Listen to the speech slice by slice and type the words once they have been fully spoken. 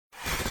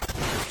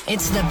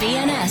It's the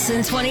BNS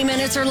in 20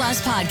 Minutes or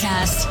Less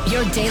podcast.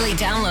 Your daily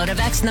download of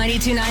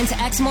X92.9's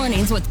X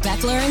Mornings with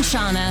Beckler and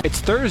Shauna.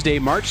 It's Thursday,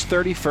 March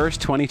 31st,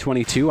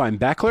 2022. I'm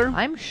Beckler.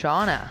 I'm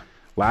Shauna.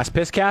 Last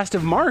Pisscast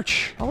of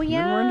March. Oh,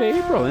 yeah. Then we're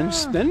into April. And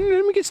then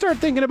we can start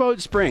thinking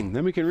about spring.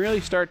 Then we can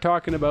really start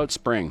talking about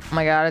spring. Oh,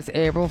 my God. It's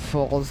April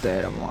Fool's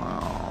Day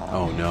tomorrow.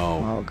 Oh,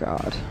 no. Oh,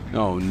 God.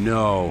 Oh,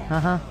 no.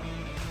 Uh-huh.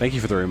 Thank you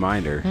for the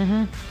reminder.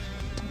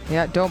 Mm-hmm.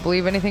 Yeah, don't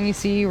believe anything you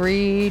see,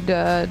 read,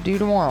 do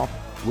tomorrow.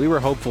 We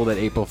were hopeful that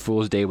April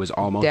Fool's Day was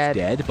almost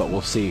dead, but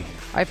we'll see.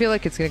 I feel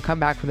like it's going to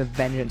come back with a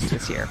vengeance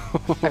this year.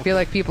 I feel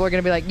like people are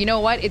going to be like, you know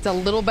what? It's a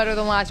little better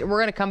than last year. We're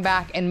going to come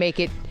back and make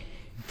it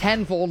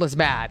tenfold as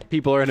bad.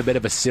 People are in a bit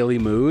of a silly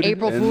mood.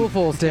 April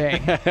Fool's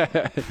Day.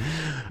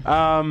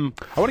 I want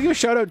to give a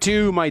shout out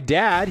to my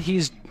dad.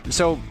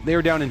 So they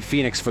were down in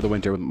Phoenix for the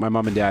winter with my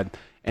mom and dad.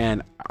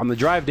 And on the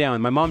drive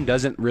down, my mom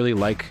doesn't really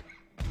like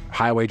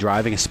highway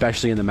driving,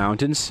 especially in the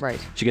mountains. Right.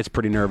 She gets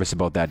pretty nervous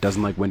about that.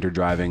 Doesn't like winter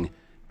driving.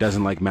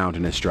 Doesn't like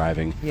mountainous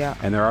driving. Yeah.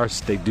 And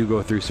they do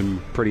go through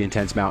some pretty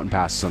intense mountain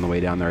passes on the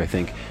way down there, I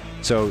think.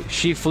 So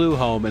she flew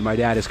home, and my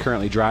dad is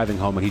currently driving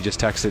home, and he just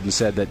texted and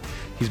said that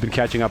he's been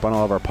catching up on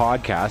all of our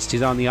podcasts.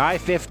 He's on the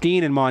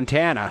I-15 in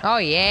Montana. Oh,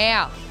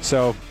 yeah.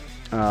 So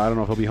I don't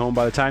know if he'll be home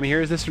by the time he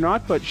hears this or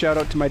not, but shout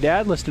out to my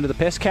dad listening to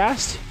the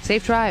Pisscast.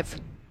 Safe drive.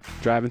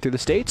 Driving through the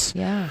States.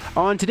 Yeah.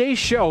 On today's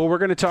show, we're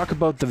going to talk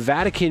about the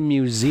Vatican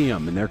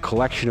Museum and their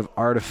collection of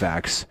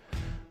artifacts,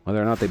 whether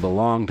or not they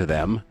belong to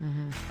them.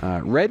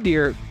 Mm-hmm. Red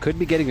Deer could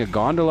be getting a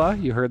gondola.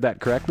 You heard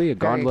that correctly. A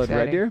gondola at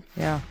Red Deer.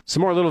 Yeah.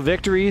 Some more little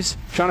victories.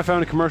 Shauna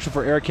found a commercial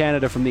for Air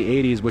Canada from the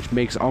 80s, which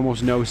makes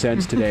almost no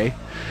sense today.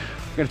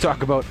 We're going to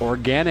talk about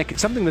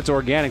something that's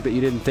organic that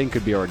you didn't think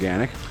could be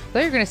organic. I thought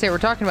you were going to say we're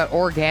talking about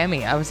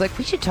origami. I was like,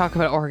 we should talk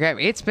about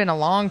origami. It's been a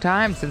long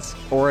time since...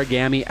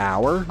 Origami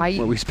Hour,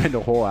 where we spend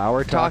a whole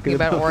hour talking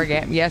about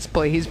origami. Yes,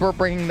 please. We're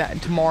bringing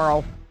that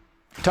tomorrow.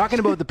 Talking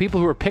about the people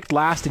who were picked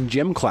last in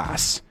gym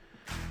class.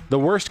 The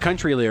worst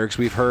country lyrics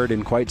we've heard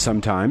in quite some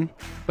time.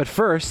 But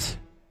first,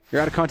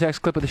 your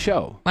out-of-context clip of the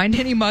show. My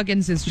Nitty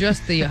Muggins is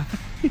just the...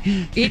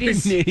 it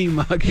is... Nitty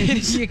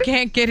Muggins. You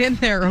can't get in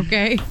there,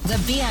 okay? The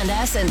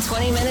BNS in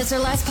 20 Minutes or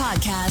Less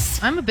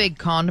podcast. I'm a big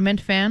condiment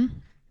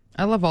fan.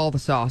 I love all the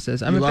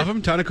sauces. You love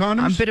them? Ton of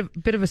condoms? I'm a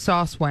bit of a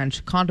sauce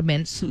wench.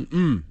 Condiments.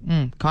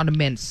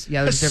 Condiments.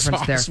 Yeah, there's a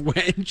difference there. Sauce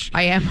wench?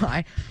 I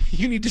am.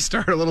 You need to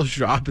start a little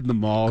shop in the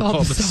mall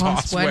called the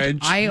Sauce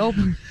Wench.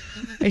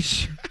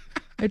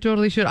 I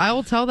totally should. I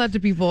will tell that to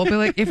people. I'll be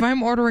like, if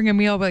I'm ordering a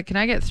meal, I'll be like, can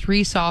I get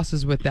 3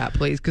 sauces with that,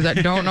 please? Because I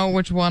don't know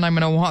which one I'm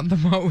going to want the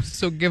most.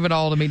 So give it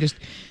all to me. Just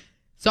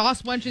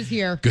Sauce Wench is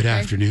here. Good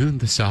afternoon,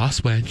 the Sauce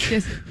Wench.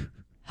 Just,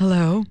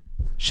 hello,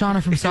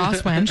 Shauna from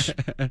Sauce Wench.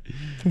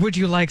 Would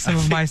you like some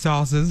of my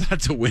sauces?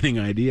 That's a winning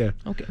idea.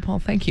 Okay, Paul,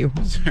 thank you.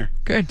 Sure.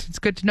 Good. It's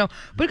good to know.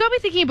 But it got me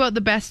thinking about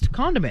the best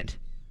condiment.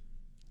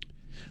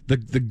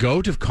 The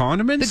goat of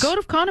condiments? The goat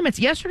of condiments.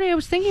 Yesterday I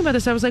was thinking about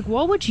this. I was like,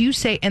 what would you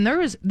say? And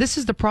this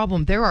is the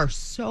problem. There are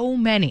so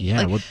many.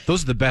 Yeah, well,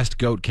 those are the best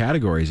goat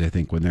categories, I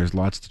think, when there's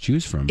lots to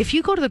choose from. If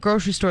you go to the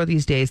grocery store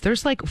these days,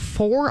 there's like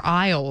 4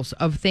 aisles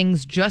of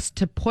things just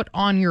to put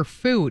on your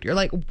food. You're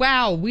like,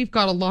 wow, we've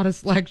got a lot of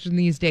selection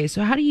these days.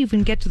 So how do you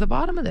even get to the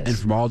bottom of this? And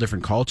from all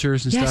different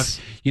cultures and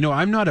stuff. You know,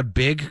 I'm not a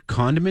big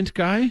condiment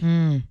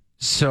guy.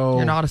 So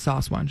you're not a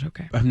sauce wench,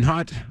 okay? I'm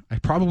not. I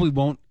probably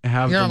won't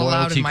have You're the not allowed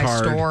loyalty in my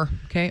card store,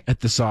 okay?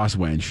 at the Sauce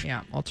Wench.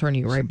 Yeah, I'll turn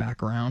you right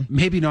back around.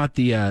 Maybe not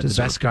the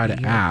best guy to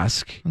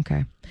ask.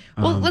 Okay.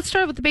 Well, let's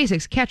start with the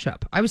basics.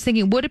 Ketchup. I was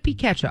thinking, would it be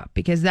ketchup?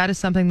 Because that is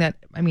something that,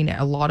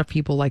 a lot of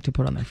people like to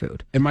put on their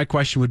food. And my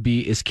question would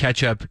be, is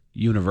ketchup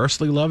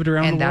universally loved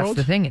around the world? And that's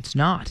the thing. It's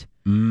not.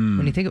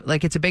 When you think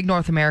it's a big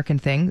North American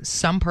thing,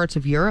 some parts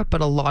of Europe,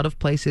 but a lot of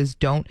places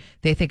don't.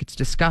 They think it's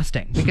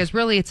disgusting because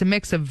really it's a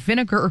mix of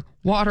vinegar,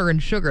 water,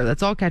 and sugar.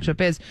 That's all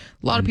ketchup is.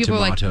 A lot of people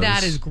tomatoes. are like,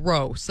 that is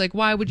gross. Like,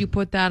 why would you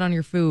put that on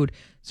your food?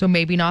 So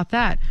maybe not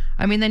that.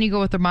 Then you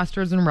go with the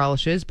mustards and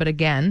relishes, but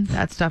again,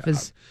 that stuff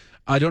is...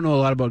 I don't know a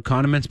lot about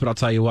condiments, but I'll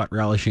tell you what,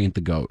 relish ain't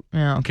the goat.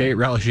 Yeah, okay.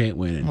 Relish ain't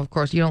winning. Well, of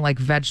course, you don't like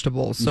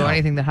vegetables, so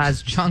anything that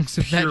has chunks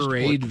of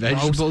Pureed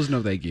vegetables,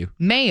 no thank you.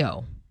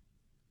 Mayo.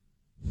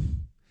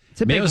 It's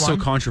a big one. Mayo's so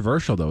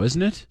controversial, though,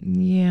 isn't it?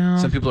 Yeah.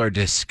 Some people are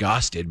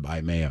disgusted by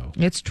mayo.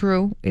 It's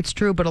true. It's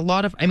true. But a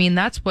lot of,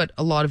 that's what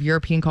a lot of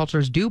European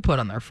cultures do put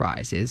on their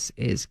fries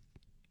is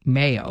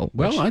mayo.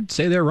 Well, I'd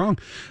say they're wrong.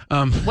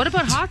 What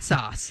about hot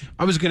sauce?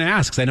 I was going to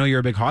ask, because I know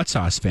you're a big hot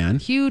sauce fan.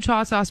 Huge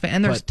hot sauce fan.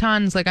 And there's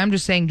tons. Like, I'm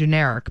just saying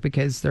generic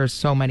because there's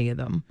so many of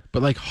them.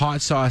 But like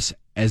hot sauce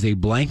as a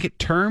blanket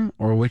term,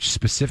 or which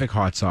specific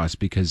hot sauce?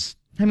 Because...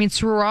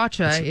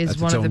 sriracha is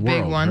one of the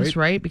big ones,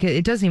 right? Because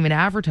it doesn't even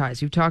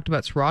advertise. You've talked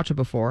about sriracha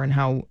before and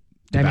how,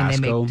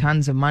 Tabasco. they make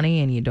tons of money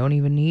and you don't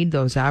even need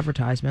those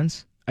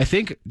advertisements. I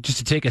think just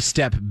to take a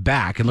step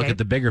back and look at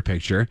the bigger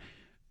picture,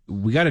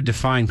 we got to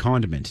define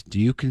condiment. Do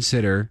you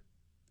consider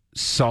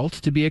salt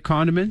to be a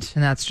condiment?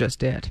 And that's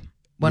just it.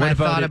 When I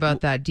thought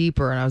about that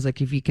deeper, and I was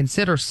like, if you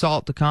consider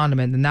salt the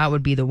condiment, then that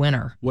would be the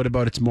winner. What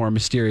about its more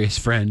mysterious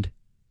friend,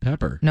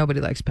 pepper. Nobody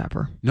likes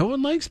pepper. No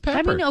one likes pepper.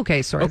 I mean,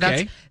 okay, sorry.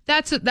 Okay.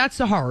 That's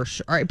a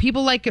harsh. All right,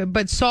 people like it,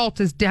 but salt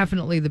is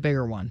definitely the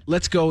bigger one.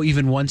 Let's go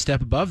even one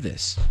step above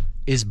this.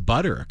 Is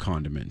butter a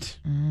condiment?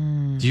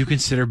 Do you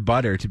consider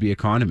butter to be a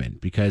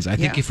condiment? Because I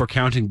think Yeah. if we're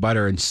counting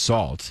butter and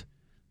salt,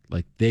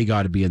 like they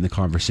got to be in the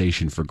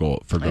conversation for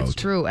goat. That's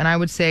true, and I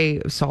would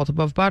say salt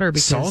above butter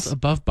because Salt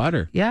above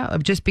butter. yeah,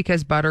 just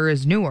because butter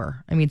is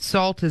newer. I mean,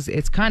 salt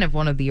it's kind of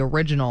one of the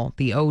original,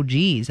 the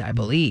OGs, I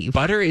believe.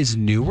 Butter is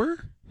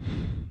newer?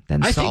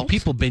 Than I salt. think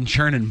people been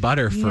churning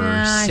butter for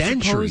Yeah, I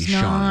centuries,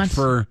 suppose Sean. not.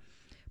 For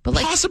But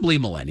like, possibly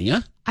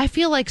millennia. I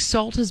feel like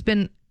salt has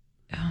been,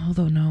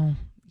 although no,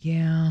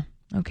 yeah,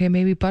 okay,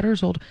 maybe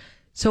butter's old.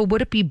 So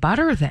would it be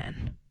butter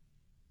then?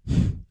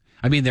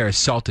 I mean, there is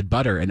salted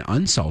butter and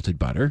unsalted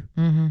butter.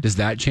 Does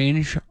that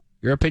change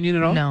your opinion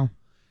at all? No,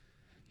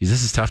 This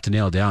is tough to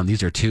nail down.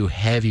 These are two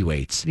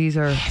heavyweights. these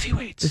are.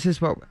 Heavyweights. This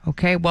is what.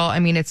 Okay, well, I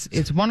mean,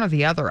 it's one or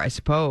the other, I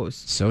suppose.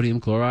 Sodium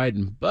chloride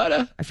and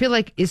butter. I feel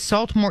like is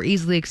salt more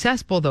easily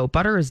accessible though?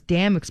 Butter is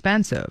damn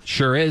expensive.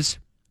 Sure is.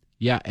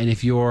 Yeah, and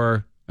if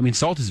you're, I mean,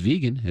 salt is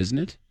vegan, isn't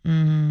it?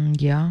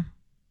 Yeah.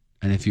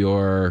 And if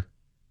you're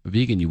a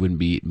vegan, you wouldn't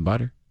be eating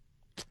butter.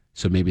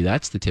 So maybe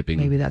that's the tipping.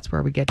 Maybe that's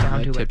where we get down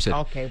That to tips it. it.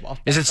 Okay, well,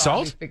 Is it thank God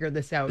we salt? figured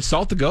this out.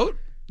 Salt the goat?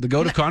 The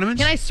goat of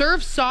condiments? Can I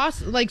serve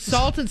sauce like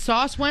salted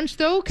sauce wench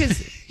though?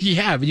 Because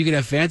Yeah, but you can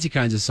have fancy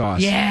kinds of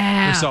sauce.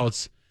 Yeah. With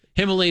salts.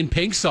 Himalayan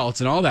pink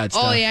salts and all that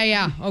stuff. oh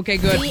yeah, okay,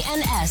 good.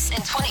 BNS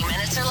in 20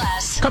 minutes or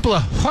less. A couple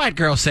of white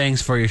girl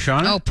sayings for you,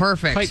 Shauna. Oh,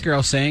 perfect. White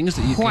girl sayings.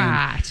 That you can,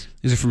 What?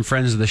 these are from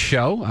friends of the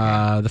show.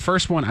 The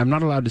first one, I'm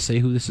not allowed to say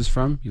who this is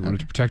from. He wanted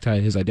to protect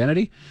his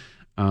identity.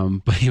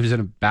 But he was in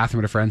a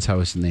bathroom at a friend's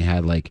house and they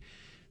had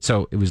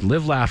so it was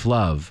live, laugh,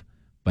 love,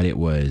 but it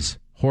was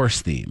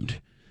horse themed.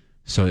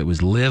 So it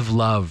was live,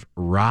 love,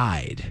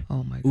 ride.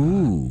 Oh my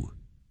God.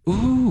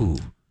 Ooh.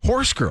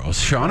 Horse girls,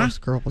 Shauna. Horse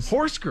girls.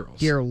 Horse girls.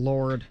 Dear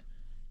Lord.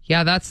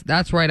 Yeah,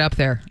 that's right up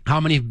there. How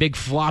many big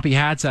floppy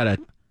hats out of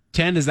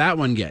 10 does that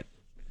one get?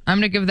 I'm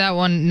gonna give that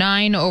one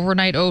 9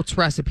 overnight oats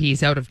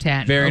recipes out of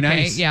 10. Very okay?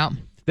 nice. Yeah.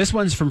 This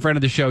one's from friend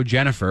of the show,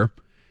 Jennifer.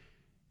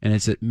 And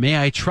it's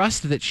may I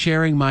trust that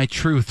sharing my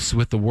truths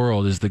with the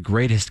world is the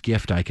greatest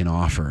gift I can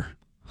offer.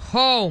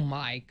 Oh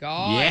my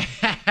God.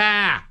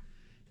 Yeah.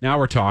 Now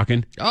we're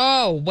talking.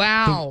 Oh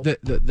wow.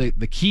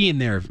 The key in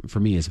there for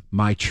me is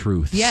my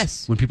truth.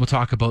 Yes. When people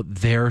talk about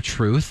their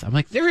truth, I'm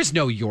like, there is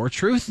no your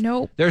truth.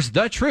 Nope. There's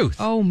the truth.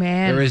 Oh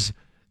man. There is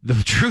the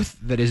truth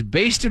that is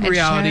based in And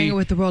reality. sharing it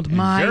with the world. and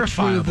My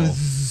verifiable.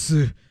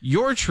 truth.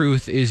 Your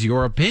truth is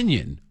your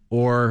opinion,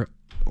 or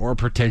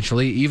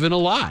potentially even a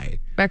lie.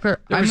 Beckler,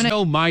 I'm There's gonna.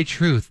 no my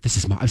truth.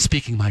 I'm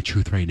speaking my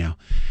truth right now.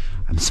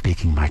 I'm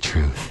speaking my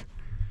truth.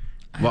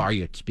 Well, are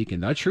you speaking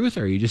the truth,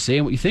 or are you just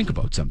saying what you think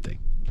about something?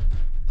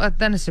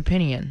 Then it's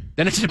opinion.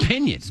 Then it's an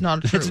opinion. It's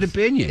not a It's an truth.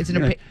 opinion. It's an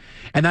opi-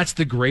 And that's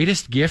the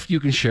greatest gift you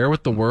can share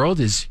with the world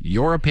is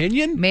your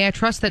opinion. May I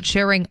trust that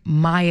sharing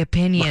my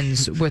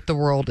opinions with the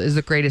world is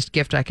the greatest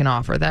gift I can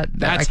offer? That's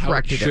That's I how it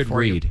corrected should for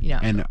read. you. Yeah.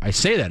 And I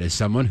say that as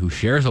someone who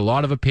shares a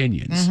lot of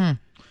opinions.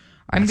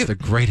 That's the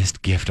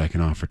greatest gift I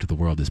can offer to the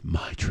world is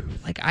my truth.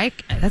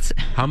 that's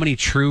How many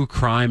true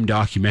crime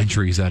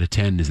documentaries out of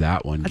 10 does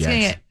that one gonna get?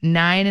 get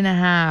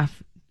 9.5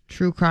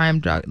 true crime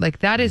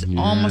that is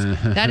almost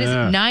that is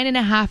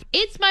 9.5.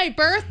 It's my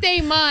birthday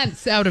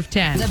months out of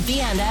 10. The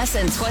BNS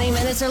in 20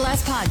 minutes or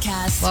less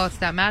podcast. Well, it's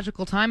that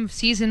magical time of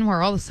season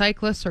where all the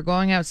cyclists are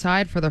going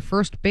outside for their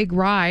first big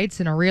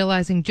rides and are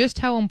realizing just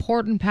how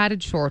important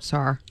padded shorts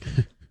are.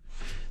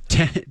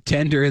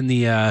 Tender in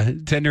the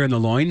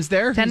loins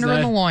there? Tender Is in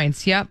that- the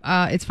loins. Yep.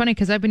 It's funny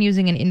because I've been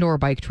using an indoor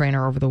bike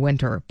trainer over the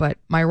winter, but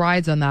my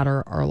rides on that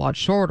are a lot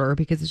shorter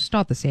because it's just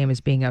not the same as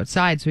being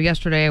outside. So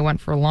yesterday I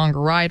went for a longer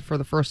ride for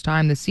the first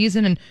time this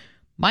season, and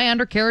my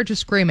undercarriage is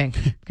screaming.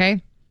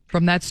 Okay.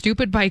 From that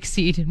stupid bike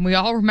seat, and we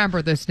all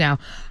remember this now.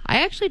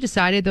 I actually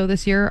decided though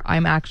this year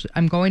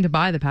I'm going to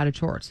buy the padded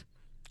shorts.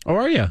 Oh,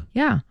 are you?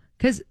 Yeah.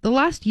 Because the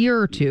last year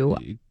or two,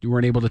 You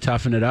weren't able to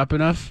toughen it up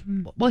enough?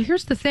 well,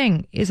 here's the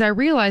thing, is I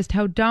realized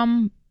how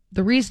dumb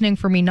the reasoning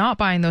for me not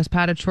buying those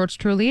padded shorts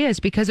truly is,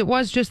 because it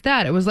was just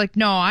that. It was like,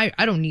 no, I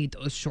don't need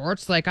those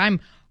shorts. Like, I'm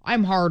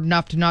hard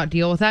enough to not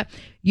deal with that.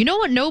 You know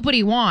what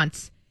nobody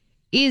wants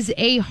is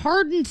a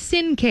hardened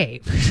sin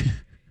cave.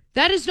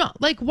 That is not,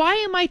 why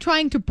am I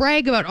trying to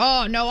brag about,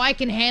 oh, no, I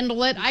can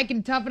handle it. I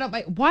can toughen up.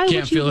 Why Can't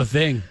would you? feel a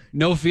thing.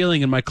 No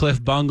feeling in my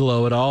cliff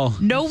bungalow at all.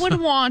 No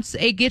one wants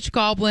a Gitch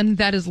Goblin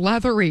that is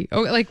leathery.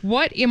 Oh,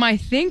 what am I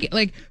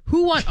thinking?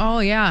 Who want? Oh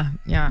yeah,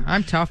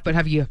 I'm tough. But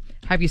have you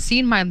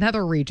seen my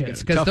nether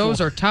regions? Because tough those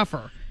one. are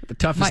tougher. The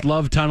toughest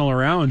love tunnel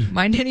around.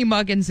 My Nitty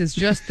Muggins is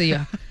just the.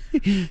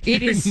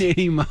 It is.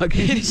 Nitty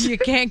muggins. You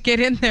can't get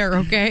in there.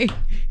 Okay,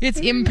 it's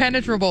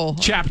impenetrable.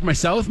 Chapped my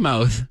south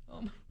mouth.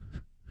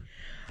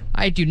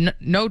 I do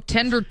no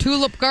tender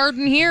tulip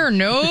garden here.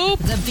 Nope.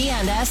 The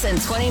BNS in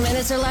 20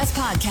 minutes or less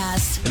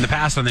podcast. In the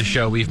past on this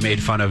show, we've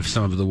made fun of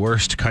some of the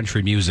worst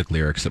country music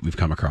lyrics that we've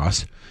come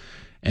across.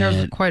 There's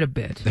And quite a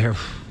bit. they're,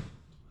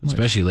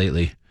 especially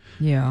lately.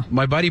 Yeah.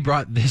 My buddy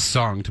brought this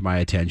song to my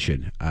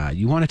attention.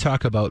 You want to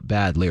talk about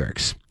bad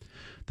lyrics.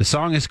 The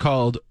song is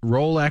called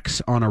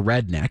Rolex on a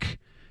Redneck.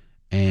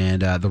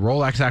 And the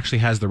Rolex actually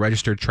has the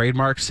registered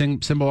trademark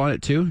symbol on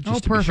it, too.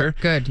 Just to perfect.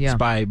 be sure. Good, yeah. It's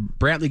by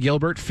Brantley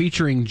Gilbert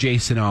featuring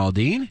Jason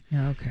Aldean.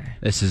 Okay.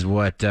 This is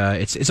what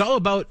it's all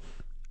about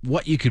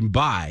what you can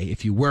buy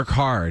if you work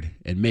hard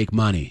and make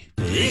money.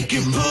 It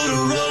can put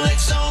a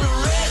Rolex on a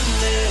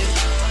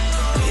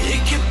redneck.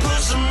 It can put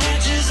some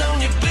inches on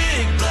your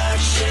big black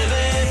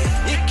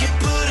Chevy. It can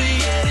put a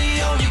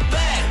Yeti on your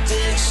back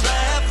deck.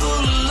 Slab full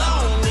of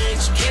long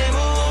necks. Camo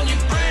on your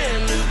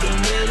brand new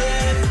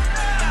Benelli.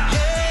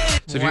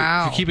 So if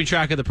you're keeping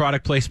track of the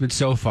product placement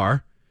so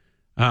far,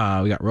 we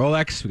got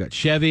Rolex, we got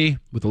Chevy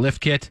with the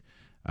lift kit.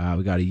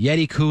 We got a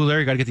Yeti cooler.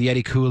 You got to get the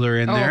Yeti cooler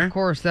in there. Of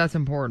course, that's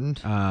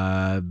important.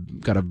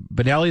 Got a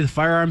Benelli, the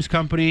firearms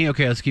company.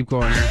 Okay, let's keep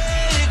going here.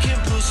 It can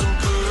put some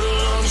pearl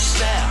on your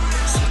snout.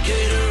 Some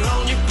gator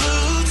on your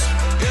boots.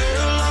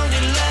 Girl on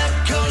your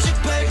lap. Cause your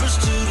papers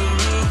to the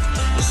roof.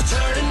 It's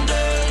turning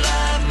dirt. I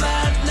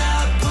might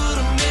not put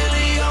a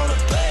milli on a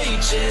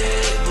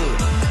paycheck.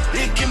 But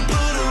it can put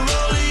a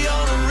rollie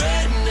on a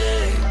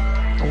redneck.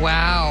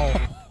 Wow.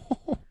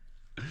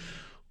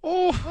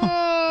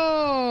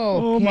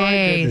 Oh, Okay, my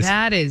goodness.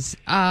 that is.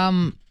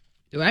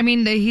 I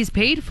mean, he's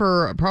paid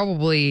for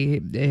probably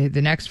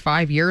the next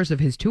 5 years of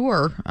his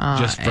tour,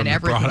 Just from and the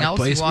everything product else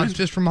he placement? wants,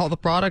 just from all the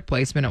product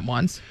placement at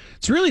once.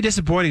 It's really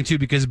disappointing, too,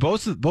 because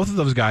both of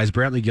those guys,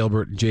 Brantley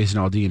Gilbert and Jason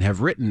Aldean,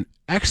 have written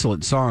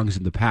excellent songs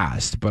in the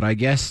past. But I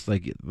guess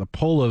like the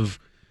pull of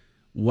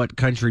what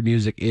country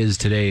music is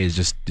today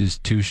is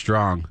too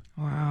strong.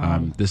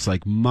 Wow. This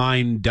like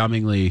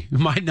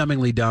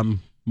mind-numbingly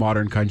dumb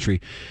modern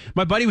country.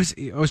 My buddy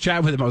I was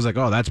chatting with him. I was like,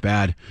 "Oh, that's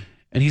bad,"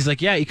 and he's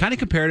like, "Yeah." He kind of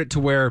compared it to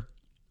where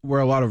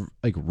a lot of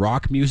like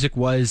rock music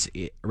was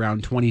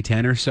around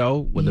 2010 or so,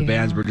 when the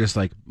bands were just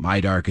like My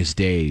Darkest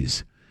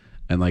Days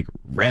and like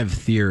Rev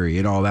Theory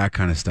and all that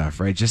kind of stuff,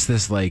 right? Just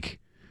this like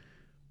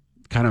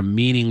kind of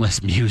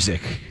meaningless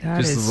music,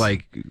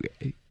 like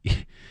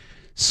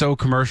so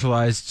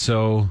commercialized.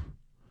 So,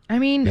 I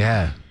mean,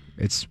 yeah,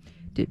 it's.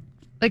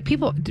 like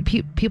people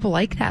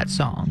like that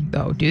song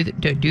though. Do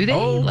they?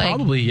 Oh, like,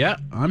 probably, yeah.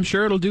 I'm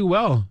sure it'll do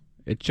well.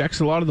 It checks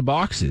a lot of the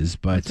boxes,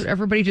 but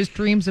everybody just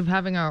dreams of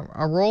having a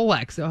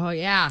Rolex. Oh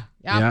yeah,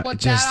 put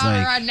just that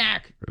on like her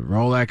neck.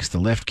 Rolex, the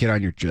lift kit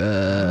on your Oh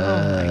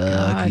my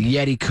God. the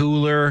Yeti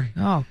cooler,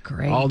 Oh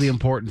great, all the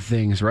important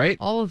things, right?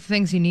 all of the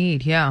things you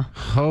need. Yeah.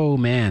 Oh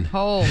man,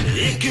 Oh.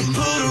 It can put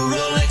a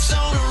Rolex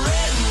on a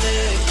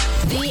redneck.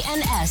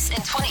 BNS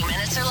in 20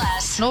 minutes or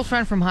less. An old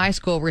friend from high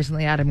school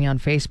recently added me on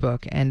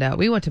Facebook, and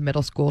we went to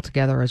middle school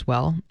together as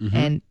well. Mm-hmm.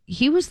 And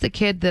he was the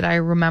kid that I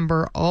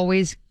remember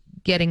always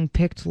getting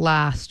picked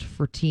last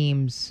for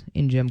teams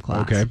in gym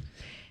class. Okay.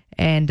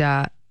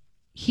 And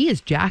he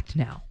is jacked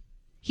now.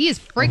 He is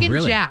friggin'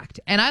 really? jacked.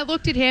 And I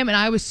looked at him and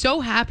I was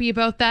so happy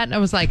about that. And I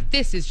was like,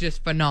 this is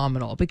just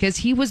phenomenal, because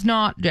he was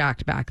not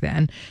jacked back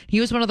then. He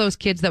was one of those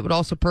kids that would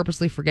also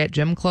purposely forget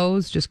gym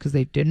clothes just because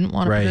they didn't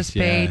want to Right,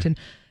 participate. yeah. And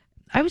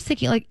I was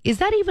thinking, like, is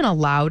that even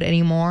allowed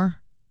anymore?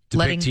 to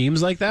pick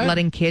teams like that.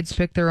 Letting kids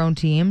pick their own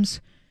teams?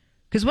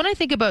 Because when I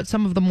think about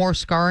some of the more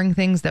scarring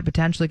things that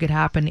potentially could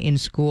happen in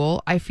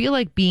school, I feel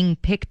like being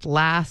picked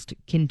last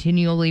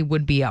continually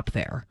would be up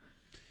there.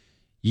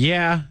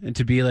 Yeah, and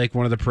to be like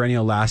one of the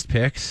perennial last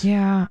picks.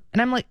 Yeah.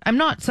 And I'm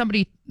not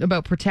somebody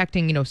about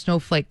protecting,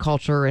 snowflake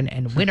culture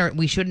and winner.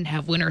 We shouldn't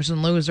have winners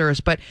and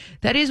losers. But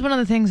that is one of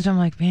the things that I'm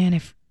like, man,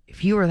 if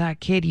you were that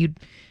kid, you'd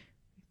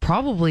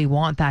probably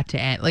want that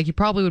to end. Like, you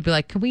probably would be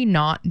like, can we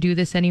not do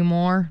this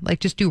anymore? Like,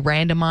 just do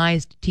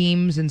randomized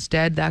teams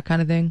instead, that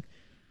kind of thing.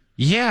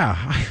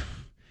 Yeah.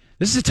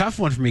 This is a tough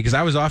one for me because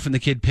I was often the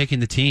kid picking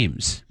the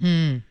teams.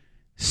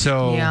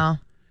 So, Yeah.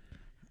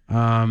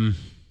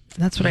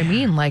 That's what I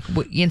mean. Like,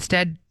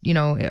 instead,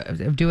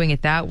 of doing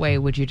it that way,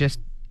 would you just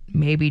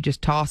maybe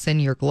just toss in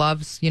your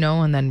gloves,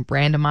 and then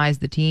randomize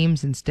the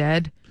teams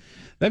instead?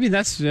 I mean,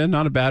 that's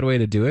not a bad way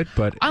to do it,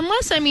 but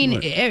Unless,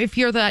 if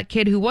you're that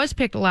kid who was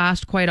picked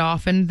last quite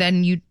often,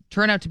 then you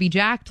turn out to be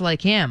jacked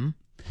like him.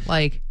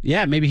 Like,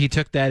 yeah, maybe he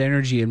took that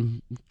energy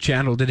and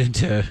channeled it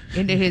into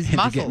his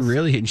muscles. getting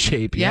really in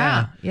shape.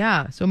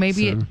 Yeah. So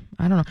maybe, So-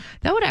 I don't know.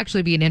 That would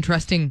actually be an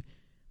interesting.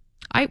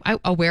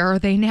 Where are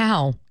they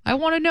now? I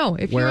want to know.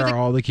 If Where you're are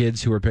all the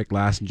kids who were picked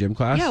last in gym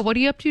class? Yeah, what are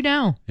you up to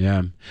now?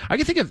 Yeah. I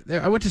can think of,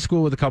 I went to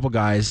school with a couple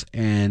guys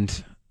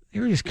and they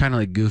were just kind of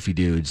like goofy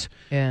dudes.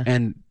 Yeah.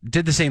 And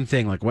did the same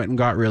thing, like went and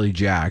got really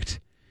jacked.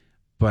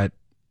 But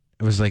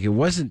it was like, it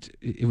was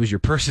your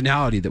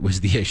personality that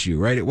was the issue,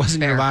 right? It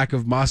wasn't your Fair. lack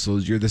of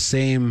muscles. You're the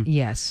same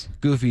Yes.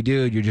 goofy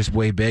dude. You're just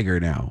way bigger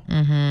now.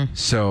 Mm-hmm.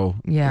 So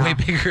Yeah. way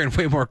bigger and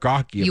way more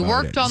cocky You about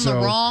worked it. on the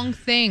So- wrong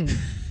thing.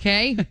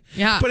 Okay.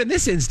 Yeah. But in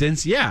this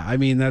instance, yeah, I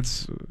mean,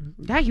 that's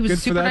Yeah, he was a good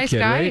for super that nice kid,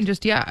 guy, right? and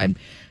just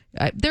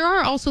there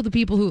are also the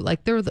people who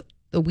like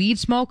the weed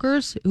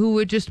smokers who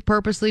would just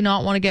purposely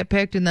not want to get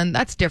picked, and then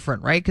that's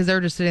different, right? Because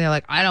they're just sitting there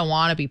like, I don't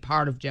want to be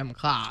part of gym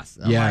class.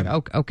 And I'm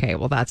like, okay,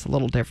 well, that's a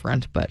little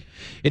different, but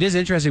It is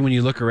interesting when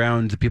you look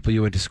around the people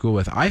you went to school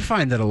with. I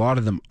find that a lot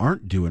of them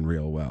aren't doing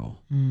real well.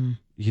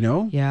 You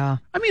know? yeah.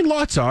 I mean,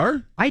 lots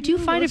are. I do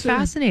find it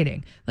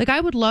fascinating. Like, I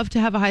would love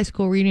to have a high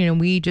school reunion, and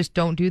we just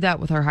don't do that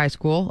with our high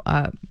school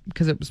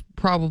because it was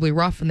probably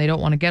rough, and they don't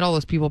want to get all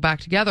those people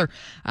back together.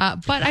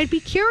 But I'd be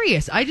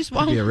curious. I just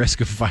want Be a risk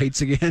of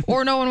fights again.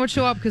 or no one would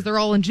show up because they're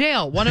all in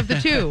jail. One of the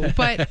two.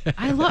 But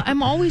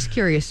I'm always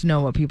curious to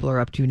know what people are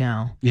up to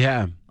now.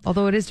 Yeah.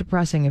 Although it is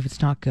depressing if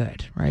it's not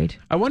good, right?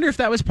 I wonder if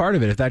that was part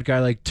of it. If that guy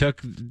like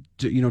took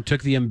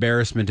the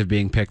embarrassment of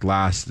being picked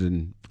last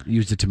and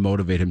used it to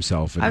motivate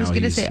himself, and I was now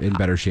gonna he's say, in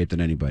better shape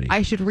than anybody.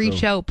 I should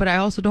reach out, but I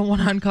also don't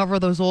want to uncover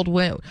those old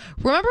wins.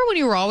 Remember when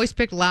you were always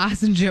picked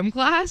last in gym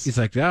class? He's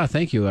like,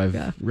 thank you.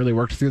 I've really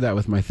worked through that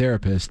with my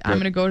therapist. I'm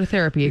going to go to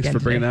therapy Thanks again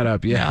for bringing today. that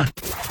up. Yeah.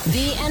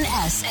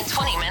 BNS in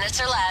 20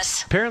 minutes or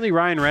less. Apparently,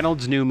 Ryan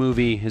Reynolds' new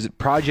movie, is it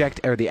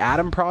Project, or The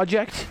Adam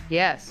Project?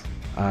 Yes.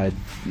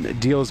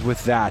 Deals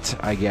with that,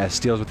 I guess.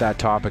 Deals with that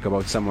topic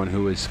about someone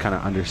who is kind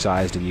of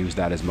undersized and used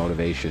that as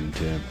motivation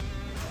to...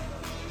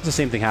 It's the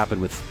same thing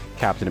happened with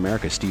Captain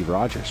America, Steve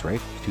Rogers,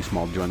 right? Too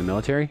small to join the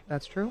military.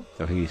 That's true.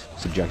 So he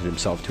subjected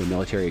himself to a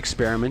military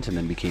experiment and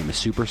then became a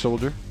super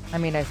soldier. I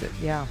mean,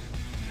 yeah.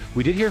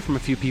 We did hear from a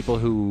few people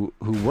who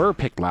were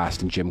picked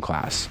last in gym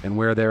class and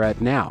where they're at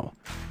now.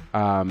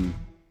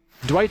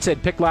 Dwight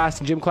said, picked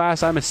last in gym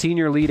class. I'm a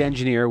senior lead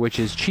engineer, which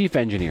is chief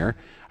engineer.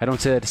 I don't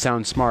say that to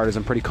sound smart, as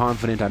I'm pretty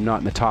confident I'm not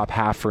in the top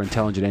half for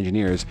intelligent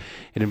engineers.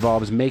 It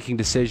involves making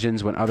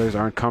decisions when others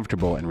aren't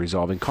comfortable and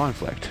resolving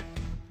conflict.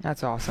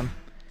 That's awesome.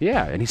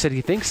 Yeah, and he said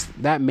he thinks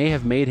that may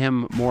have made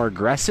him more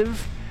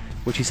aggressive,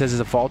 which he says is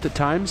a fault at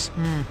times.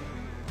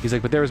 He's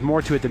like, but there was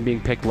more to it than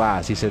being picked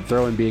last. He said,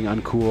 throw in being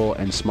uncool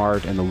and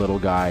smart and the little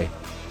guy.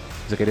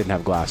 He's like, I didn't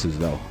have glasses,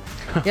 though.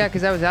 Yeah,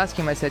 because I was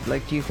asking him, I said,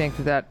 like, do you think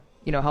that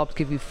helps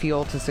give you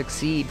fuel to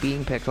succeed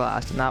being picked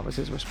last? And that was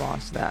his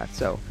response to that.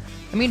 So,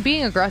 I mean,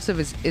 being aggressive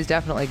is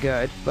definitely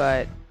good,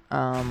 but,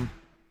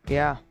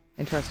 yeah,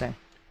 interesting.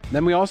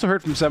 Then we also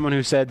heard from someone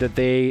who said that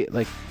they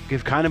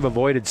have kind of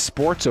avoided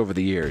sports over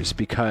the years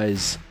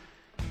because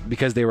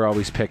they were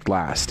always picked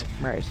last.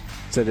 Right.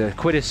 So to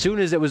quit as soon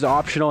as it was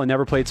optional and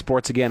never played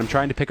sports again. I'm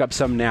trying to pick up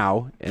some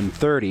now in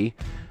 30,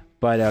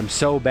 but I'm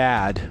so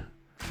bad.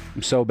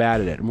 I'm so bad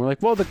at it. And we're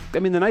like, well, the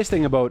nice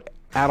thing about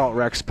adult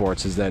rec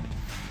sports is that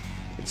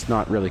it's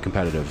not really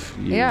competitive.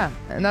 Yeah,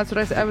 and that's what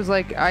I said. I was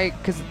like,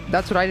 because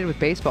that's what I did with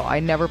baseball. I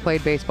never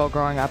played baseball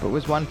growing up. It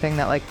was one thing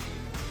that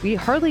we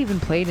hardly even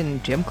played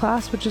in gym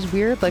class, which is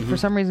weird. For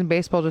some reason,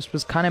 baseball just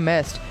was kind of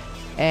missed.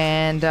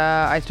 And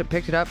I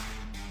picked it up,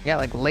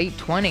 late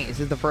 20s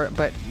is the first.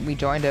 But we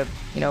joined a,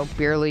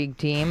 beer league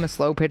team, a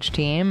slow pitch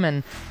team,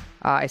 and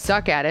I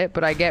suck at it,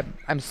 but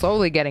I'm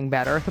slowly getting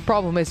better. The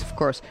problem is, of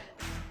course,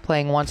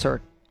 playing once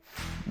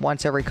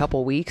every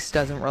couple weeks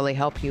doesn't really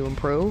help you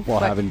improve. While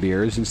having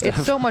beers and stuff.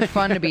 It's so much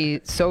fun to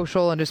be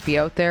social and just be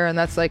out there, and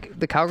that's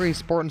the Calgary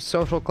Sport and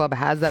Social Club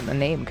has that in the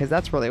name, because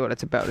that's really what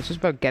it's about. It's just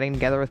about getting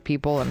together with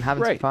people and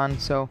having some fun.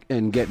 So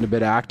and getting a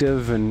bit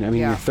active, and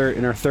in our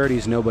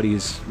 30s,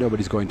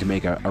 nobody's going to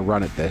make a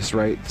run at this,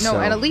 right? No,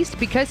 and at least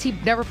because he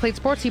never played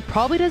sports, he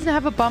probably doesn't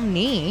have a bum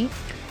knee.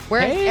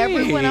 Whereas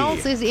everyone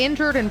else is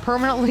injured and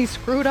permanently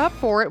screwed up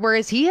for it,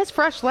 whereas he has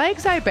fresh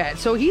legs, I bet.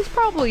 So he's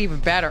probably even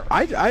better.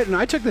 I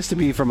took this to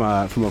be from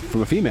a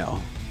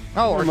female.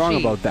 Oh, I'm or wrong she.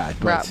 about that.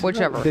 But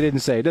Whichever. They didn't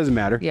say. It doesn't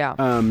matter. Yeah.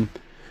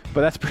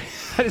 But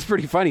that is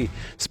pretty funny.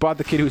 Spot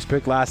the kid who was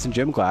picked last in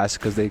gym class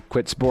because they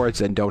quit sports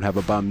and don't have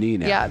a bum knee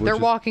now. Yeah, they're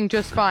walking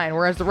just fine,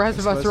 whereas the rest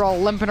of us are all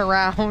limping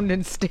around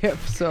and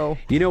stiff. So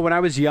when I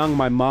was young,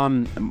 my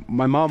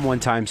mom one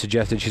time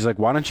suggested, she's like,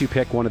 why don't you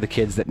pick one of the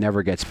kids that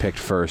never gets picked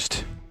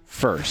first?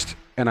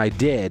 And I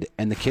did,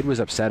 and the kid was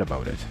upset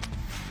about it.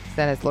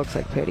 then it looks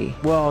like pity.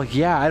 Well,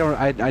 yeah,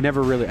 I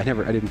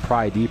didn't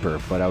pry deeper,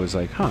 but I was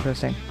like, huh.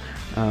 Interesting.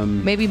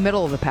 Maybe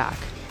middle of the pack.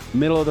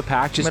 Middle of the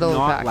pack, just Middle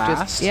not of the pack.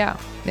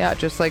 last.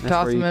 Just like That's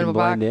toss where them you in can the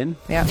back. blend in.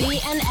 Yeah.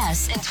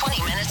 BNS in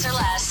 20 minutes or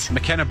less.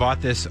 McKenna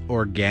bought this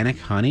organic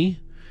honey,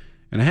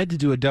 and I had to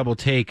do a double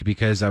take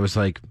because I was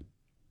like,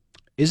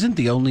 isn't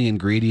the only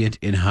ingredient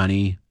in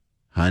honey?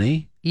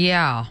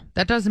 Yeah,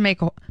 that doesn't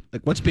make. Like,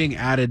 what's being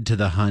added to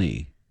the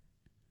honey?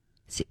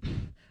 See,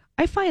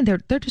 I find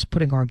they're just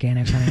putting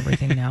organic on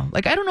everything now.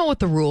 Like, I don't know what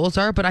the rules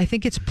are, but I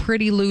think it's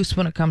pretty loose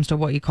when it comes to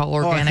what you call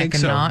organic think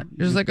and so. not.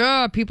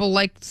 There's people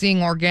like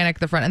seeing organic at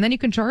the front, and then you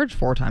can charge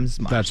 4 times as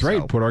much. That's right.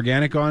 so- Put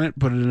organic on it,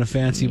 put it in a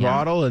fancy Yeah.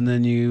 bottle, and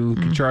then you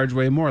can charge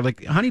way more.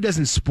 Like, honey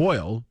doesn't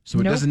spoil, so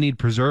it Nope. doesn't need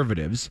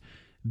preservatives.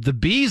 The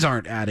bees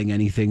aren't adding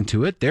anything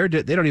to it. They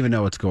don't even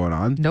know what's going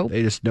on. Nope.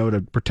 They just know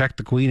to protect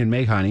the queen and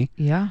make honey.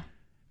 Yeah.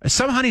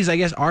 Some honeys, I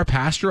guess, are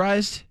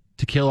pasteurized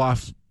to kill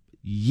off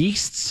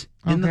yeasts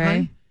in the Okay.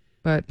 honey.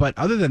 But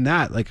other than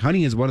that, like,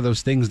 honey is one of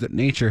those things that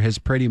nature has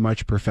pretty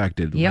much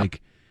perfected. Yep.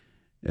 Like,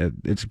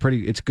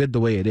 it's good the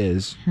way it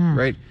is,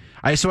 right?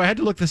 So I had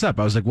to look this up.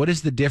 I was like, what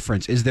is the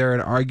difference? Is there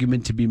an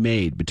argument to be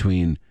made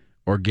between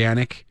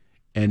organic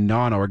and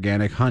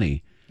non-organic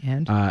honey.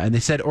 And And they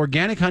said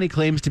organic honey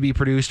claims to be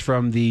produced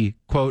from the,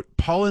 quote,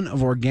 pollen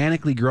of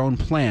organically grown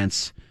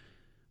plants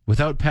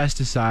without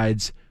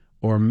pesticides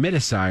or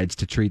miticides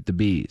to treat the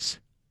bees.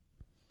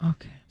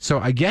 okay. So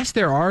I guess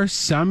there are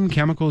some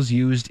chemicals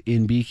used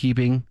in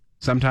beekeeping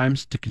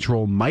sometimes to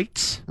control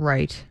mites.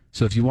 Right.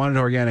 So if you wanted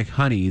organic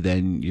honey,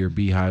 then your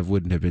beehive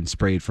wouldn't have been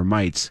sprayed for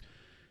mites.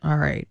 All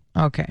right.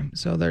 Okay.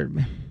 So they're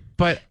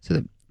But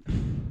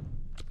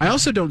I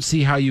also don't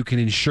see how you can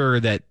ensure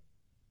that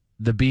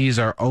the bees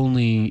are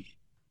only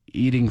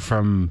eating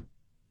from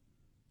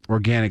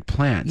organic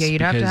plants. yeah,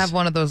 you'd have to because- have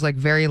one of those like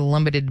very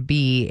limited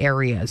bee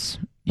areas.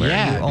 where you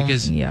Yeah, own-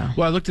 because yeah.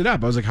 well, I looked it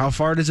up. I was like, how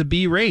far does a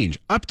bee range?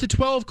 Up to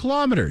 12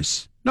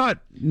 kilometers. Not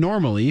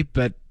normally,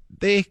 but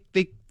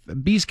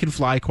bees can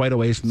fly quite a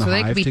ways from the So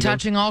hive. they could be to go-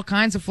 touching all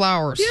kinds of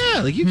flowers.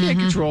 Yeah, like you can't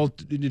control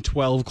in a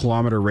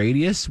 12-kilometer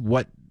radius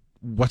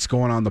what's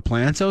going on in the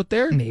plants out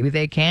there. Maybe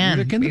they can.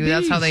 Neither can the Maybe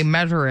that's how bees. they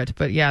measure it.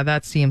 But yeah,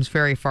 that seems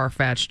very far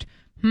fetched.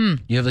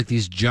 You have like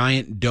these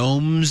giant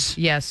domes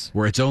Yes.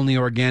 where it's only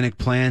organic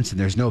plants and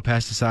there's no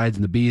pesticides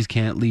and the bees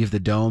can't leave the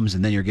domes,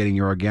 and then you're getting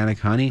your organic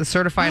honey. The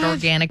certified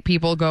organic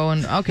people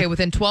going, okay,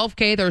 within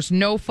 12K, there's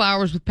no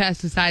flowers with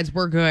pesticides.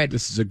 We're good.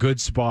 This is a good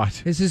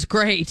spot. This is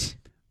great.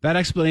 That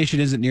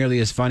explanation isn't nearly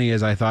as funny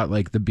as I thought.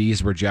 Like the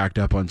bees were jacked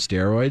up on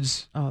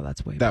steroids. Oh,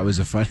 that's way That was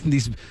a fun.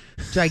 These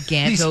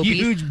giganto bees.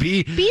 huge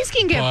bee. Bees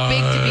can get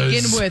big to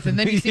begin with, and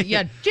then you see,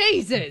 yeah,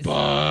 Jesus.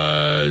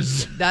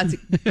 Buzz. That's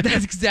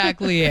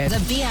exactly it. The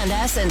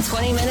BNS in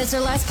 20 Minutes or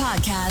Less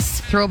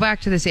podcast.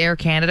 Throwback to this Air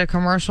Canada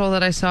commercial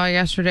that I saw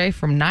yesterday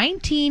from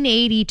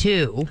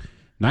 1982.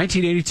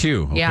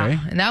 1982. Okay. Yeah,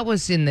 and that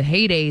was in the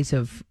heydays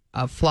of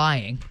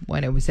flying,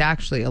 when it was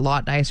actually a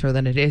lot nicer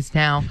than it is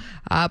now.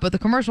 But the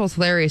commercial is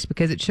hilarious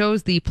because it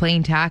shows the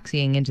plane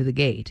taxiing into the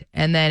gate,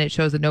 and then it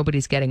shows that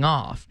nobody's getting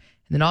off.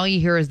 And then all you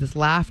hear is this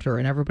laughter,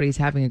 and everybody's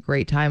having a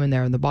great time in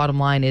there. And the bottom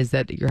line is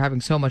that you're having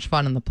so much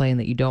fun on the plane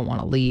that you don't want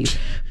to leave.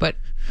 But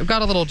I've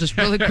got a little, just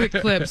really quick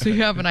clip so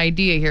you have an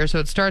idea here. So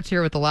it starts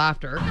here with the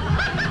laughter.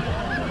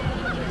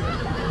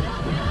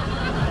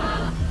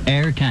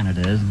 Air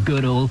Canada's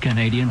good old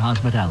Canadian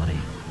hospitality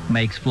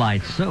makes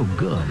flights so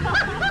good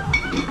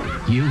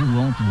you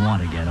won't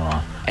want to get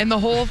off. And the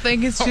whole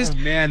thing is just, Oh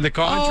man, the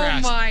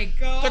contrast. oh my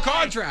God. The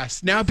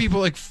contrast. Now people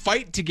like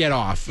fight to get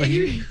off. Like,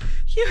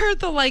 You heard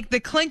the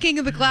clinking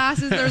of the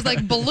glasses. There's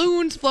like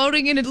balloons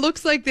floating, and it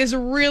looks like this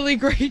really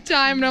great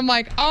time. And I'm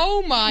like,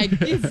 oh my,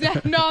 is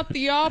that not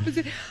the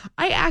opposite?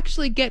 I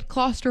actually get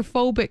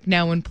claustrophobic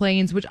now in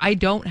planes, which I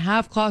don't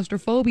have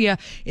claustrophobia.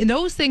 In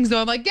those things,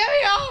 though, I'm like, get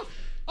me off!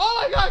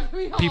 Oh my God, get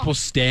me off! people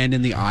stand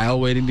in the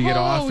aisle waiting to get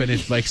off, and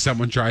if like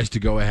someone tries to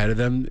go ahead of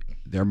them,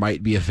 there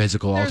might be a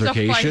physical There's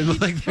altercation. a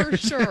fight, for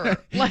sure.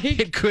 Like,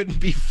 it couldn't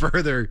be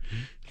further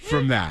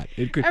from that.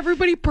 It could.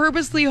 everybody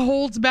purposely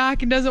holds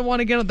back and doesn't want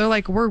to get. They're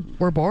like, we're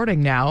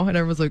boarding now, and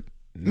everyone's like,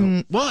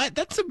 Well,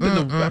 that's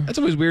that's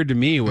always weird to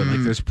me when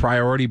like there's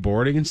priority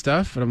boarding and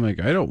stuff, and I'm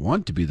like, I don't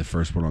want to be the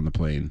first one on the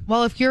plane.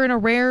 well, if you're in a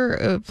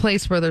rare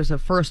place where there's a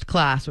first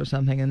class or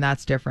something, then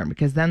that's different,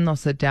 because then they'll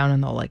sit down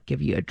and they'll like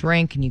give you a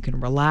drink and you can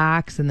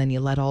relax, and then you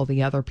let all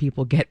the other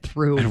people get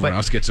through. And when But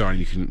else gets on,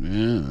 you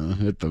can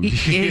hit them. you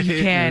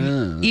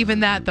can.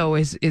 Even that though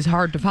is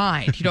hard to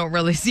find. You don't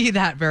really see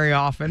that very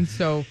often.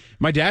 So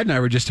My dad and I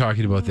were just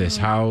talking about this,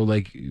 how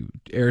like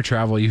air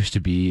travel used to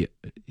be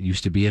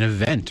an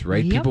event,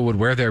 right? Yep. People would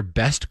wear their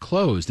best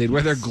clothes. They'd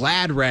wear their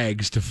glad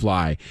rags to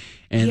fly,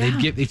 and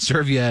Yeah. they'd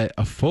serve you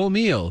a full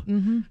meal.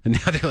 And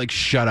now they're like,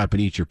 shut up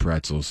and eat your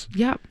pretzels.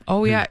 yeah.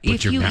 Oh yeah. Put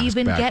If your you mask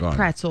even back get on.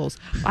 pretzels.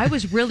 I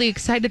was really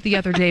excited the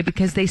other day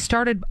because they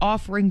started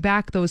offering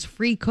back those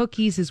free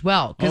cookies as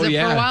well. Because Oh, for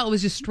yeah. a while it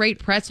was just straight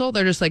pretzel.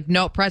 They're just like,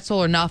 no pretzel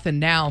or nothing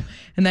now.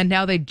 And then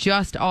now they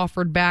just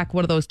offered back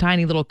one of those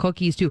tiny little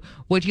cookies too.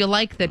 Would you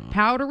like the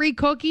powdery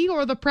cookie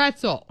or the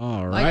pretzel?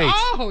 All Like, right.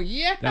 oh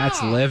yeah.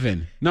 That's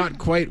living. Not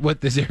quite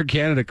what this Air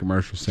Canada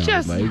commercial sounded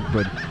Just- like,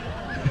 but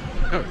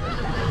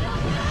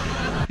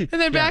And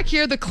then back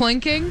here the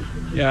clinking.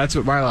 yeah, that's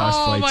what my last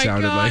Oh flight my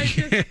sounded God. like.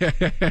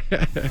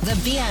 The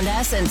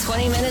BNS in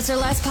 20 Minutes or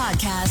Less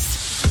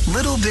podcast.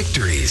 Little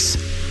victories.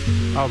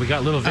 Oh, we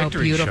got little Oh,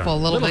 victories. beautiful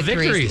Sean. little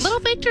victories. Little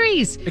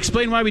victories.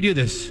 Explain why we do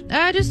this.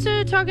 Just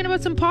talking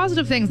about some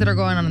positive things that are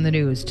going on in the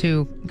news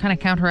to kind of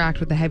counteract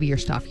with the heavier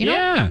stuff. You know?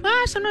 Yeah.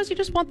 Sometimes you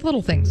just want the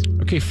little things.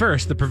 Okay,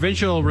 first, the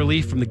provincial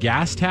relief from the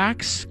gas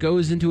tax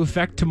goes into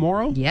effect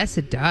tomorrow. Yes,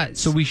 it does.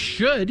 So we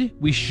should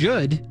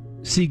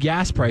see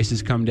gas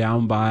prices come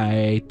down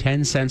by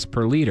 10 cents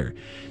per liter.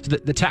 So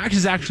the tax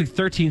is actually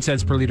 13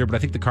 cents per liter, but I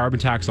think the carbon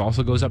tax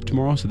also goes up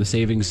tomorrow, so the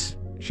savings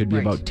should be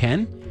Right. about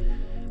 10.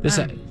 This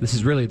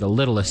is really the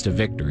littlest of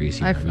victories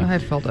here. I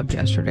filled up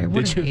yesterday.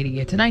 What Did an you?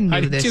 idiot. And I knew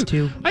I did this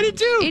too. I did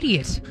too.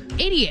 Idiot.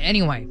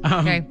 Anyway.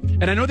 Okay.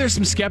 And I know there's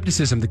some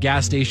skepticism. The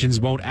gas stations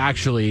won't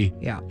actually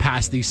Yeah.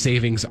 pass these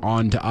savings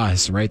on to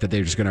us, right? That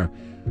they're just going to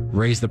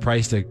raise the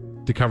price to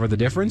cover the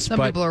difference. Some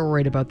but people are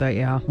worried about that,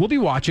 yeah. we'll be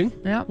watching.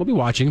 Yeah. We'll be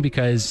watching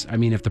because, I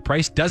mean, if the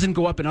price doesn't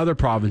go up in other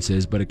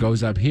provinces, but it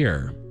goes up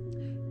here,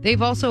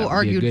 They've also That would be a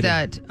argued good-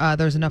 that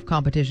there's enough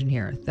competition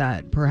here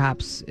that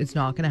perhaps it's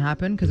not going to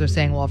happen because they're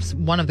saying, well, if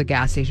one of the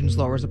gas stations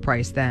lowers the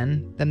price,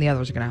 then the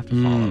others are going to have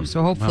to follow.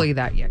 So hopefully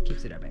that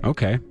keeps it up.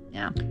 Okay.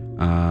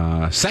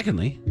 Yeah.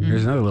 Secondly,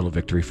 here's another little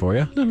victory for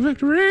you.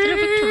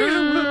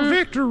 Little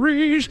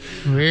victories.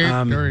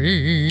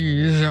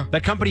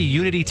 That company,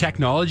 Unity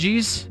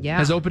Technologies,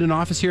 has opened an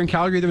office here in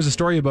Calgary. There was a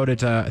story about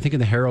it, I think, in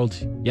the Herald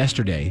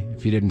yesterday,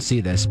 if you didn't see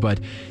this. But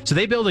so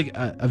they build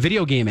a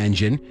video game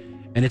engine,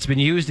 and it's been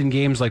used in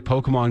games like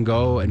Pokemon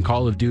Go and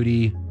Call of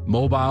Duty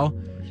Mobile.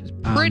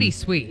 Pretty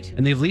sweet.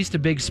 And they've leased a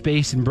big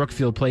space in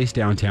Brookfield Place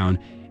downtown.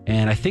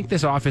 And I think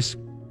this office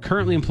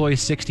currently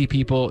employs 60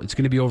 people. It's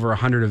going to be over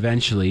 100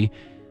 eventually.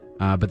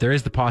 But there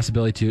is the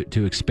possibility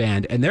to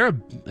expand. And they're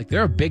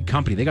a big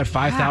company. They got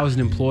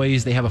 5,000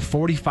 employees. They have a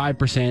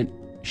 45%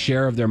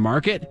 share of their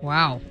market.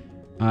 Wow.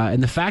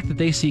 And the fact that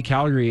they see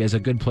Calgary as a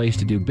good place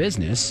to do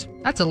business,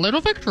 That's a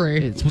little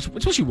victory. it's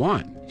what you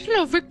want. It's a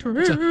little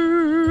victory.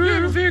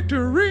 Little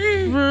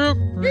victory.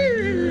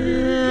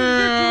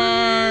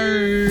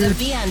 The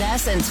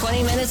BNS in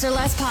 20 Minutes or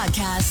Less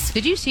podcast.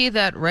 Did you see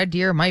that Red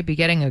Deer might be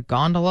getting a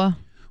gondola?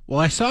 Well,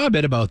 I saw a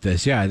bit about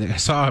this. Yeah, I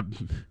saw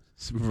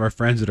some of our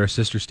friends at our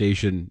sister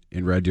station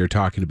in Red Deer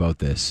talking about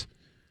this.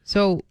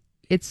 So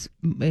it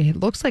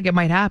looks like it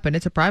might happen.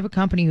 It's a private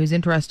company who's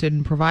interested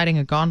in providing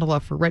a gondola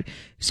for Red.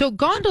 So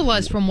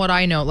gondolas, from what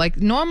I know, like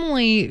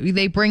normally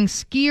they bring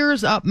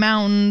skiers up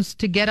mountains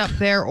to get up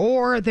there,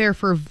 or they're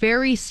for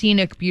very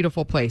scenic,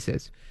 beautiful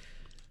places.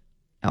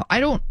 Now,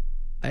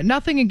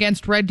 nothing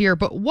against Red Deer,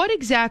 but what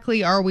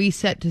exactly are we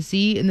set to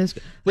see in this?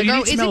 Well, you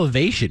Like, need some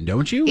elevation,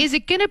 don't you? Is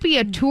it going to be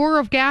a tour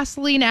of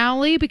Gasoline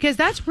Alley? Because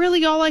that's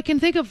really all I can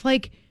think of.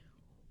 Like,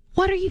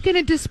 what are you going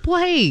to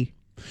display?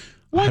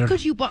 What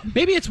could you?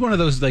 Maybe it's one of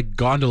those like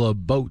gondola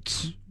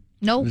boats.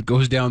 No, It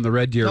goes down the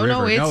Red Deer River.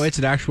 no, It's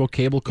an actual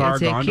cable car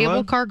it's gondola. a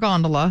cable car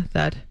gondola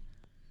that,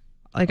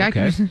 like,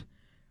 Okay.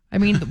 I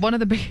mean, one of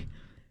the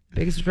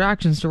biggest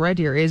attractions to Red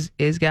Deer is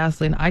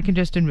gasoline. I can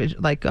just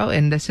envision, like, oh,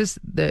 and this is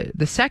the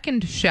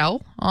second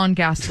Shell on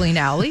Gasoline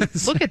Alley.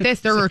 Look at this.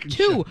 There are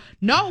two,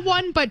 not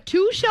one, but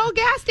two Shell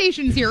gas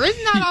stations here.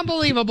 Isn't that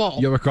unbelievable?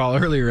 You'll recall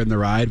earlier in the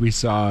ride we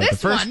saw the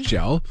This first one.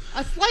 Shell.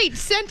 A slight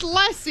cent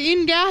less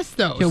in gas,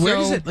 though. Yeah,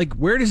 where So does it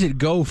where does it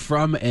go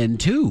from and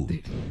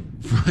to?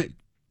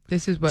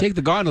 This is what. Take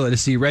the gondola to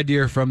see Red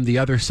Deer from the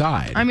other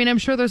side. I mean, I'm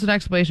sure there's an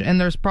explanation, and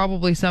there's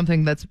probably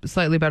something that's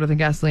slightly better than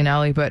Gasoline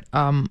Alley, but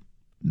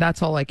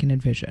that's all I can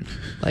envision.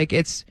 Like,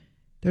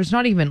 there's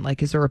not even,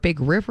 like, is there a big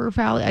river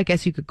valley? I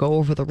guess you could go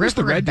over the river. There's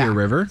the Red and Deer back.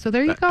 River. So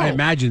there you go. I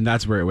imagine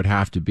that's where it would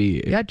have to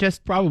be. Yeah, It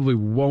just probably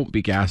won't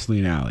be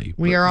Gasoline Alley.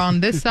 we are on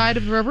this side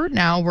of the river.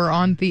 Now we're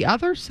on the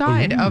other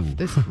side of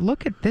this.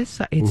 Look at this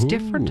side. It's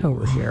different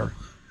over here.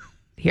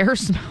 The air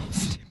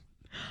smells.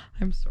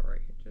 I'm sorry.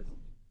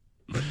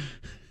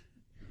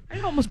 I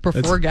almost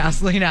prefer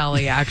Gasoline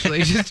Alley,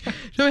 actually. Just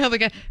show me how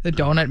the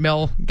donut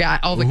mill,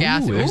 all the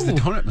gas. There's the Ooh.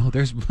 donut. No,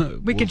 there's.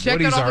 We can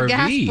check out all the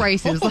gas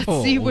prices.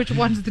 Let's see which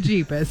one's the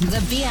cheapest. The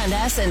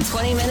BNS in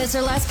 20 Minutes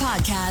or Less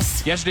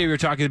podcast. Yesterday, we were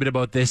talking a bit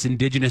about this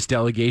indigenous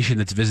delegation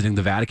that's visiting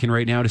the Vatican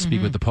right now to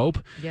speak with the Pope.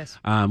 Yes.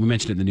 We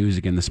mentioned it in the news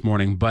again this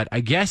morning, but I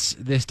guess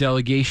this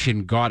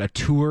delegation got a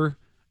tour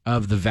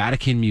of the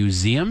Vatican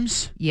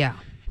museums. Yeah.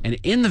 And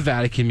in the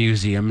Vatican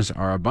museums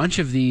are a bunch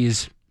of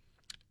these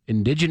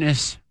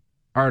indigenous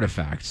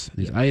artifacts,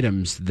 these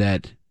items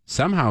that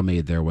somehow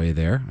made their way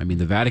there. I mean,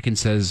 the Vatican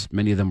says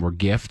many of them were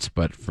gifts,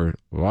 but for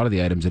a lot of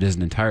the items, it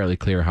isn't entirely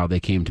clear how they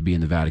came to be in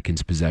the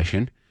Vatican's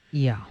possession.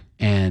 Yeah.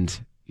 And,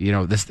 you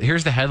know,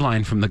 here's the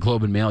headline from the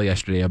Globe and Mail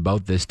yesterday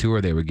about this tour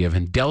they were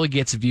given.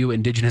 Delegates view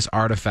indigenous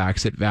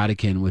artifacts at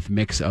Vatican with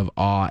mix of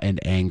awe and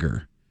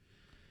anger.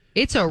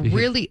 It's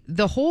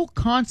the whole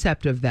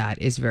concept of that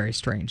is very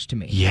strange to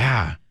me.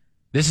 Yeah.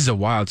 This is a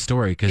wild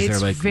story because they're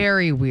It's like,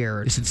 very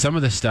weird. they said some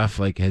of the stuff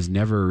like has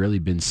never really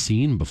been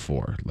seen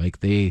before.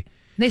 Like They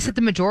said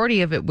the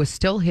majority of it was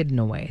still hidden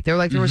away. They're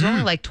like, there was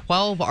only like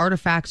 12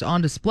 artifacts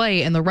on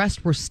display and the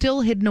rest were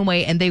still hidden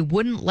away and they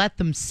wouldn't let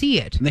them see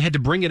it. and they had to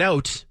bring it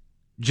out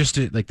just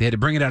to they had to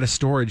bring it out of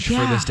storage for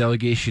Yeah. this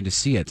delegation to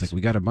see it. It's like, we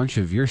got a bunch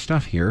of your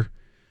stuff here.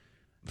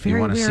 Very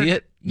you want to weird. see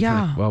it?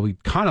 Yeah. Like, well, we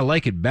kind of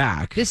like it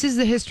back. This is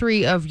the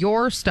history of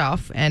your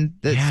stuff and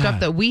the Yeah. stuff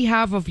that we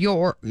have of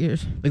your.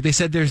 Like they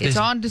said, there's It's this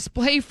on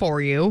display for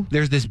you.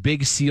 there's this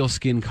big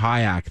sealskin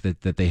kayak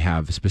that they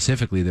have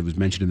specifically that was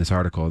mentioned in this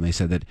article, and they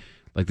said that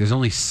like there's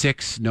only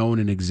 6 known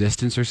in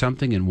existence or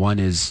something, and one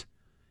is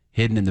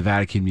hidden in the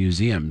Vatican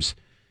museums.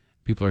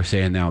 People are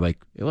saying now, like,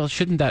 well,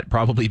 shouldn't that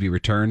probably be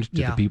returned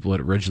to Yeah. the people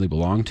it originally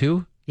belonged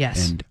to?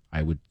 Yes. And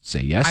I would say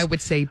yes. I would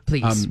say,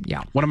 please.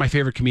 Yeah. One of my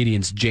favorite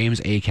comedians, James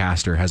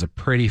Acaster, has a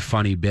pretty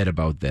funny bit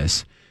about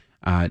this,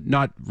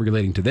 not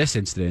relating to this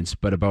incident,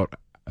 but about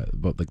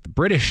like the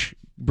British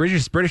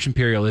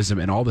imperialism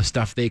and all the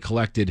stuff they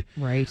collected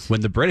Right.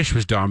 when the British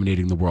was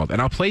dominating the world.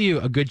 And I'll play you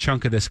a good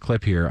chunk of this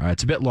clip here.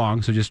 It's a bit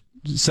long, so just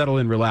settle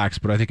in, relax,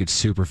 but I think it's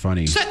super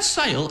funny. Set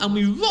sail and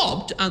we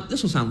robbed, and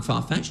this will sound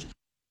far-fetched,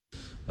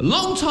 a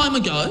long time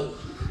ago,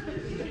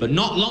 but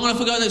not long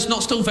enough ago that it's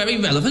not still very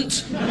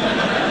relevant.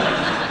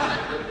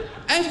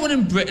 Everyone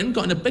in Britain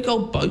got in a big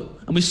old boat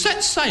and we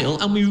set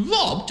sail and we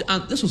robbed,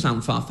 and this will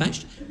sound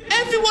far-fetched,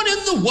 everyone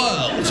in the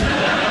world. Do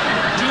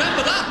you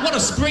remember that? What a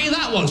spree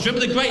that was. Do you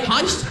remember the Great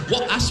Heist?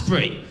 What a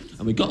spree.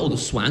 And we got all the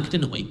swag,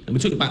 didn't we? And we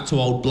took it back to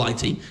old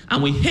Blighty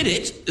and we hid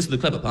it, this is the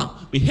clever part,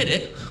 we hid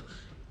it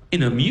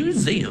in a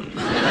museum.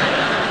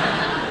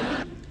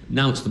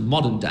 Now it's the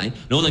modern day,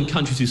 and all them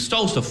countries who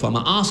stole stuff from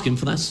are asking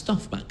for their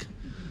stuff back.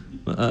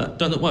 But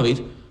don't look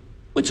worried,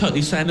 we're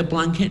totally saying the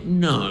blanket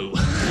no.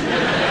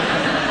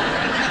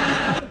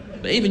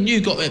 But even you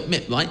got to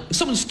admit, right, if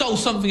someone stole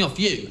something off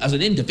you as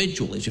an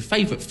individual, it's your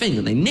favourite thing,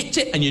 and they nicked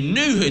it, and you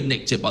knew who'd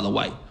nicked it, by the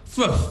way,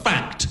 for a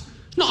fact,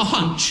 not a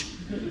hunch.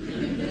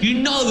 You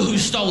know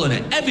who's stolen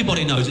it.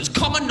 Everybody knows. It's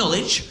common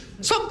knowledge.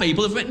 Some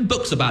people have written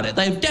books about it.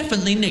 They've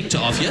definitely nicked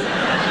it off you.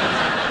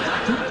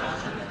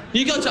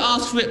 You go to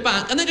ask for it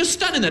back, and they're just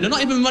standing there. They're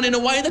not even running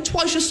away. They're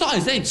twice your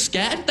size. They ain't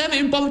scared. They haven't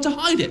even bothered to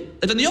hide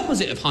it. They've done the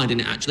opposite of hiding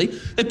it, actually.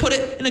 They put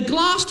it in a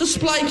glass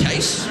display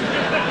case.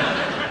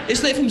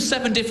 It's lit from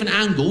 7 different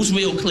angles,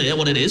 real clear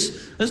what it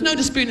is. There's no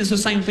disputing it's the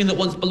same thing that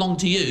once belonged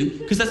to you,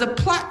 because there's a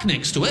plaque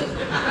next to it.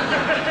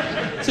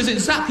 It says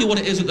exactly what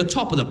it is at the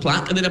top of the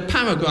plaque, and then a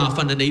paragraph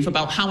underneath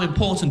about how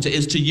important it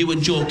is to you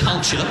and your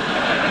culture.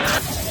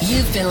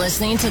 You've been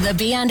listening to the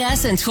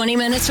B&S in 20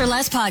 Minutes or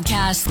Less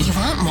podcast. You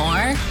want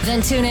more?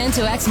 Then tune in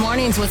to X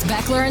Mornings with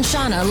Beckler and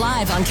Shauna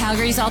live on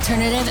Calgary's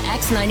alternative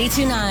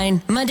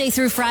X92.9. Monday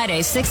through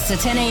Friday, 6 to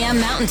 10 a.m.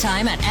 Mountain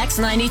Time at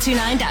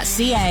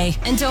x929.ca.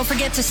 And don't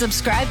forget to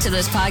subscribe to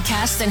this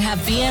podcast and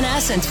have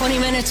B&S in 20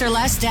 Minutes or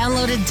Less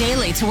downloaded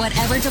daily to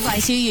whatever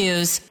device you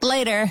use.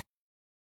 Later.